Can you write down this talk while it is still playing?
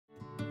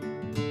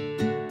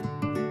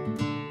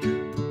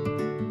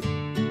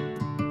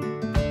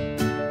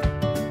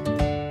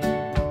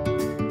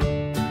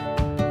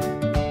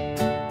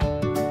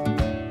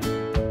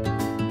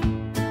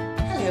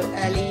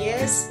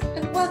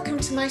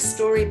my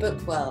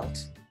storybook world.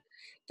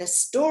 The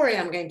story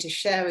I'm going to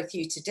share with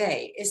you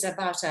today is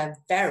about a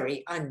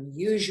very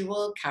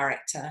unusual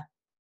character.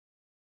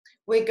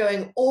 We're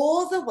going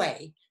all the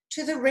way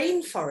to the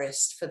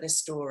rainforest for the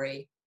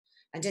story.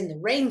 And in the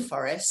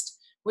rainforest,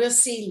 we'll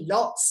see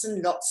lots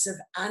and lots of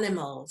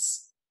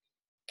animals.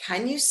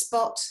 Can you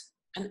spot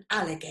an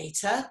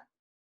alligator?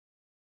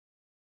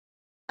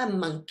 A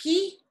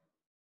monkey?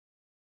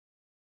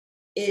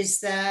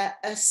 Is there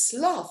a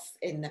sloth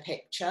in the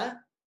picture?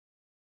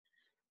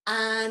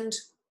 And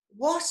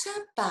what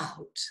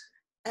about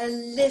a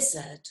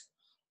lizard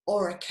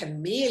or a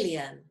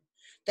chameleon?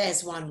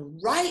 There's one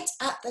right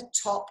at the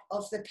top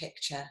of the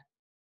picture.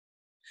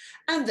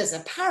 And there's a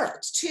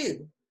parrot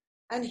too,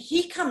 and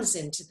he comes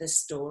into the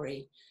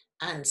story,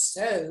 and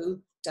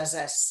so does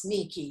a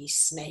sneaky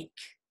snake.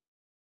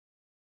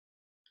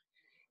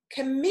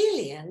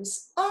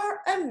 Chameleons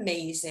are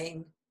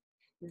amazing.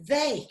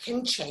 They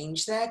can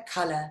change their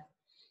colour.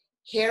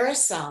 Here are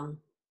some.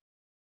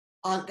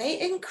 Aren't they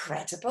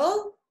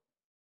incredible?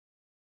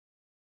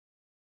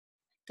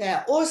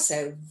 They're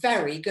also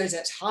very good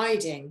at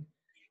hiding.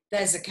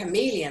 There's a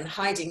chameleon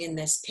hiding in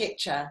this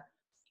picture.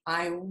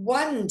 I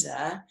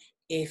wonder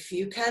if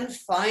you can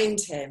find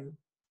him.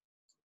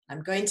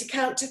 I'm going to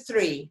count to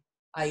 3.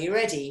 Are you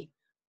ready?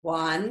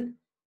 1,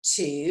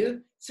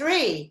 2,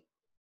 3.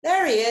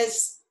 There he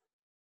is.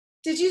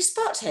 Did you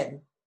spot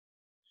him?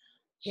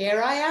 Here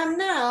I am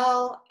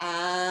now,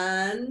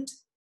 and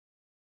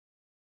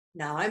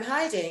now I'm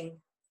hiding.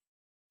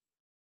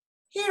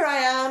 Here I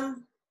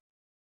am,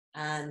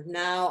 and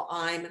now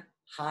I'm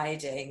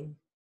hiding.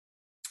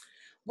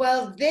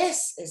 Well,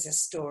 this is a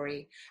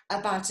story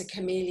about a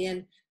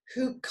chameleon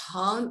who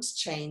can't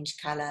change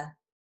colour.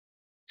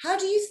 How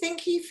do you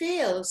think he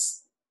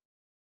feels?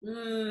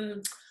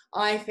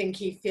 I think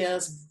he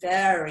feels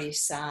very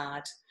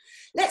sad.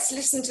 Let's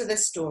listen to the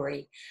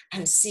story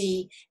and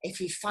see if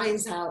he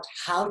finds out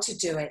how to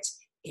do it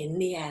in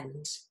the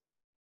end.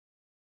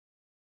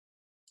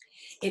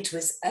 It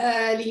was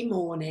early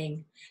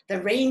morning.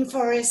 The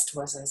rainforest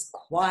was as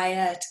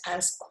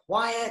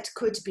quiet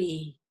could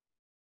be.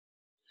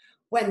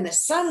 When the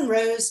sun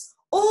rose,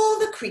 all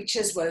the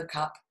creatures woke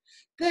up.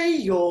 They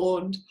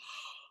yawned,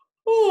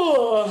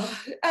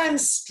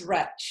 and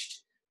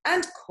stretched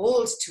and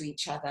called to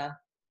each other.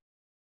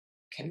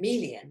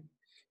 Chameleon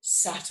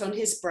sat on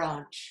his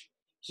branch.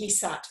 He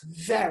sat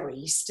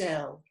very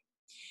still.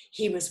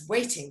 He was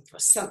waiting for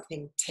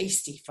something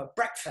tasty for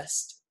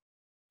breakfast.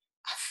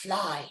 A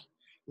fly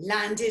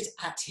landed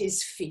at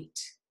his feet.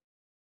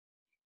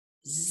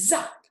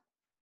 Zap!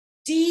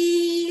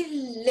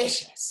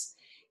 Delicious!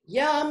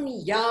 Yum,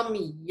 yum,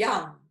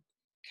 yum!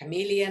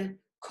 Chameleon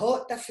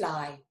caught the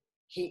fly.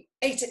 He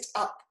ate it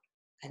up,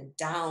 and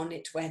down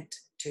it went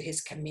to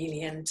his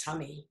chameleon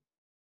tummy.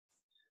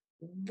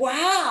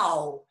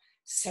 Wow,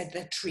 said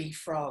the tree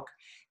frog.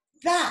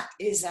 That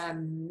is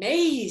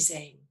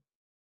amazing.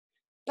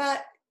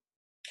 But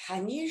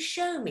can you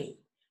show me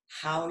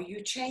how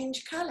you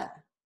change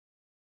colour?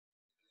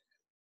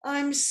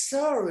 I'm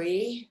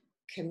sorry,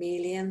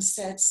 Chameleon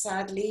said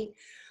sadly.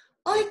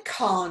 I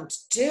can't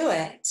do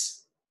it.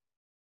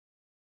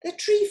 The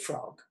tree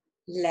frog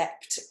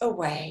leapt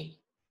away.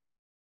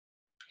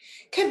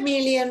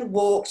 Chameleon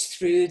walked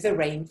through the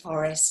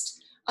rainforest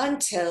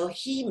until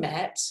he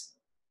met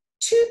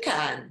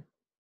Toucan.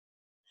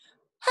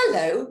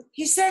 Hello,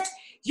 he said,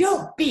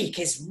 your beak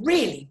is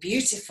really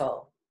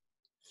beautiful.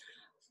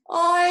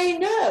 I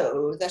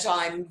know that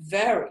I'm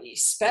very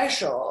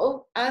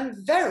special and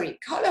very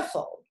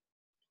colourful,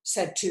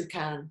 said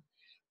Toucan,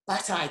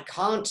 but I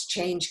can't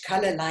change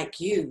colour like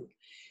you.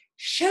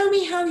 Show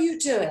me how you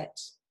do it.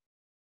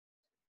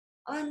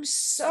 I'm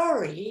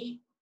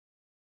sorry,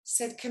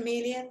 said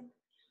Chameleon,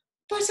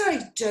 but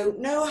I don't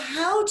know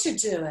how to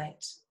do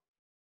it.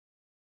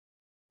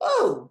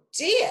 Oh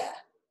dear,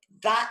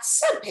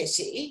 that's a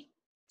pity,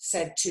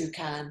 said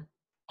Toucan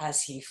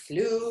as he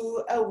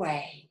flew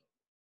away.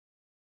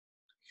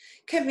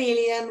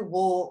 Chameleon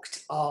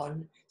walked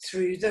on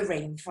through the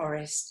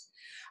rainforest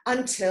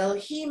until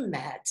he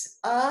met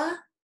a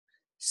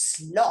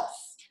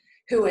sloth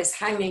who was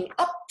hanging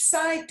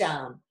upside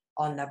down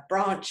on the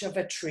branch of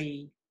a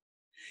tree.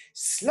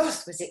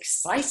 Sloth was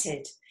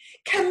excited.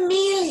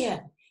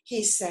 Chameleon,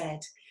 he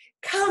said,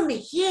 come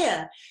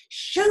here,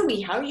 show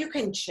me how you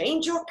can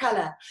change your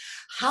colour.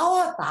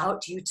 How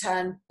about you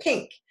turn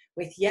pink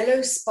with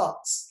yellow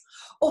spots,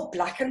 or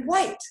black and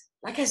white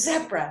like a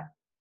zebra?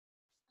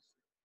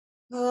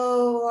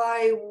 Oh,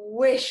 I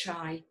wish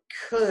I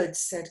could,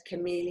 said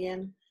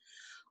Chameleon.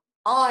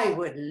 I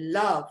would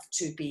love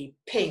to be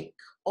pink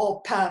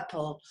or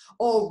purple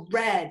or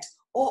red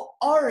or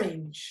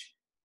orange,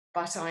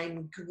 but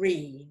I'm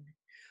green.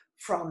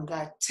 From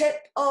the tip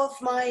of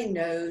my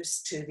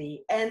nose to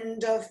the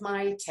end of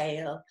my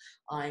tail,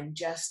 I'm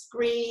just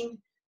green,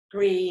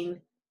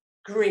 green,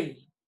 green.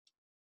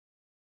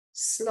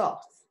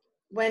 Sloth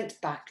went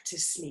back to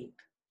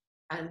sleep,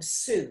 and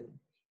soon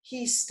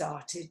he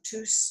started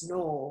to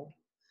snore.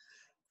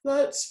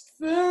 That's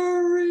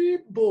very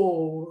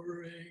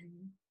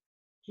boring,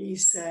 he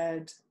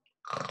said.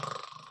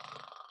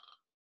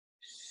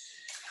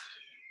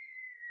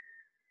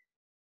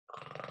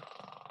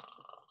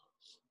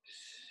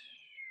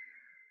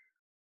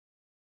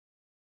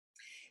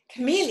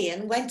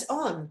 Chameleon went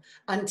on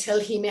until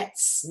he met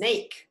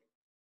Snake.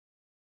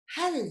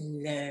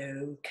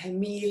 "Hello,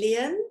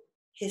 Chameleon,"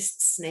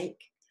 hissed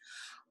Snake.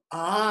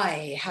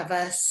 "I have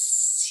a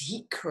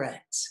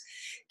secret.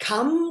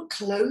 Come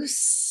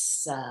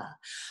closer.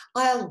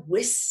 I'll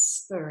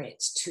whisper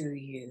it to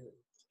you."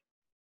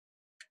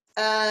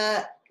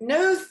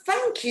 No,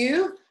 thank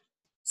you,"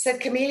 said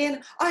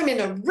Chameleon. "I'm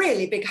in a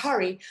really big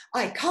hurry.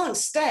 I can't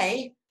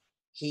stay."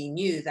 He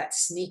knew that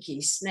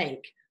sneaky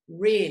Snake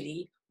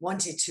really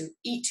wanted to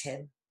eat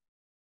him.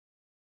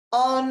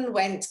 On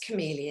went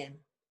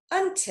Chameleon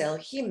until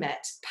he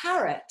met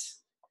Parrot.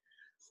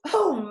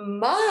 "Oh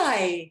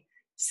my,"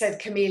 said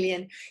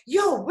Chameleon,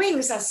 "your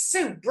wings are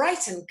so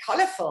bright and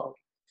colourful."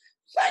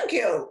 "Thank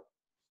you,"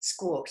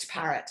 squawked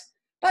Parrot.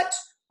 "But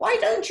why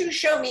don't you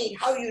show me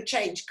how you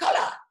change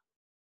colour?"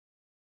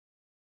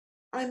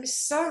 "I'm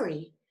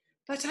sorry,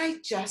 but I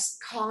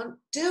just can't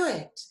do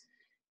it,"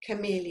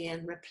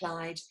 Chameleon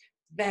replied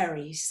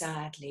very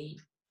sadly.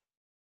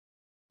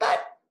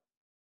 "But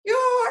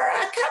you're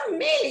a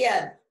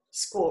chameleon,"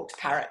 squawked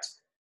Parrot.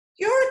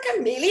 "You're a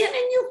chameleon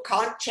and you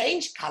can't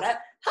change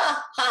colour.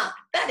 Ha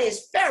ha, that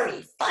is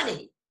very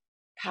funny."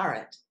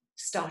 Parrot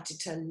started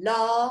to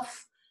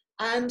laugh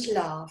and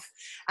laugh,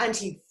 and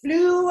he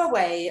flew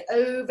away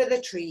over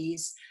the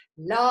trees,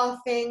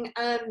 laughing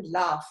and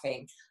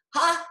laughing.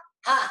 Ha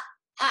ha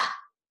ha.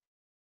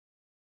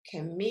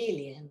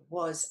 Chameleon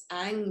was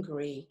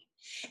angry.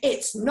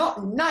 "It's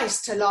not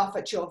nice to laugh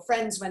at your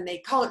friends when they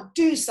can't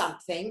do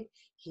something,"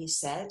 he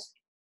said.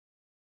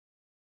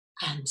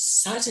 And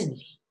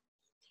suddenly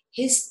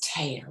his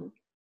tail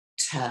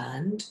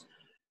turned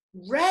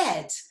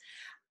red,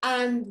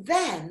 and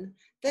then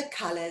the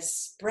colours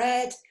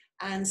spread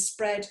and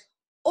spread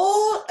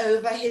all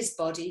over his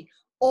body,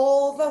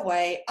 all the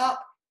way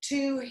up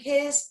to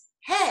his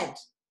head.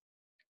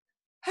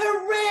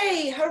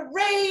 "Hooray,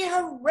 hooray,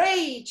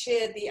 hooray,"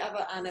 cheered the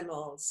other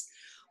animals.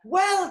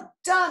 "Well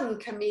done,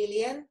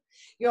 Chameleon.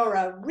 You're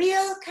a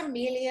real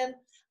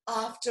chameleon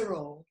after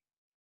all."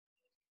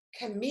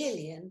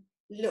 Chameleon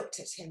looked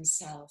at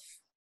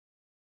himself.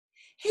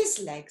 His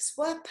legs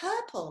were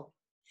purple.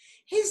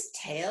 His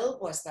tail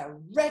was the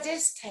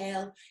reddest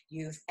tail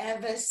you've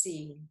ever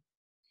seen.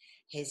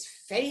 His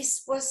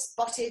face was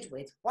spotted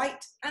with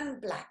white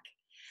and black,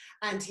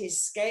 and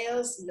his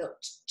scales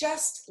looked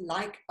just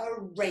like a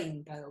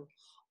rainbow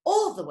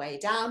all the way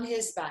down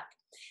his back.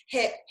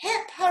 Hip,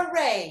 hip,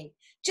 hooray!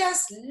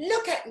 Just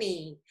look at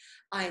me.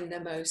 I'm the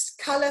most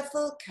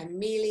colourful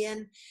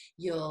chameleon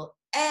you'll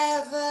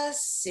ever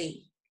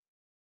see.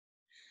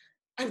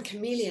 And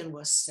Chameleon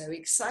was so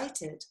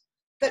excited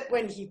that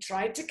when he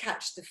tried to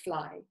catch the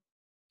fly,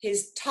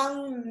 his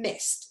tongue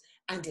missed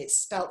and it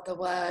spelt the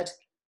word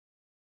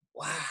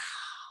wow.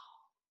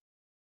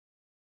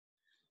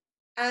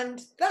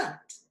 And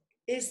that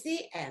is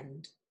the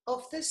end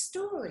of the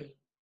story.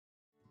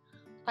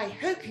 I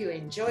hope you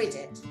enjoyed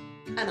it,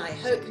 and I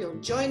hope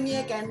you'll join me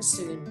again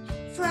soon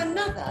for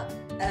another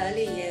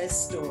early years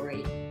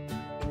story.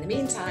 In the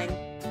meantime,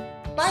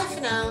 bye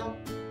for now.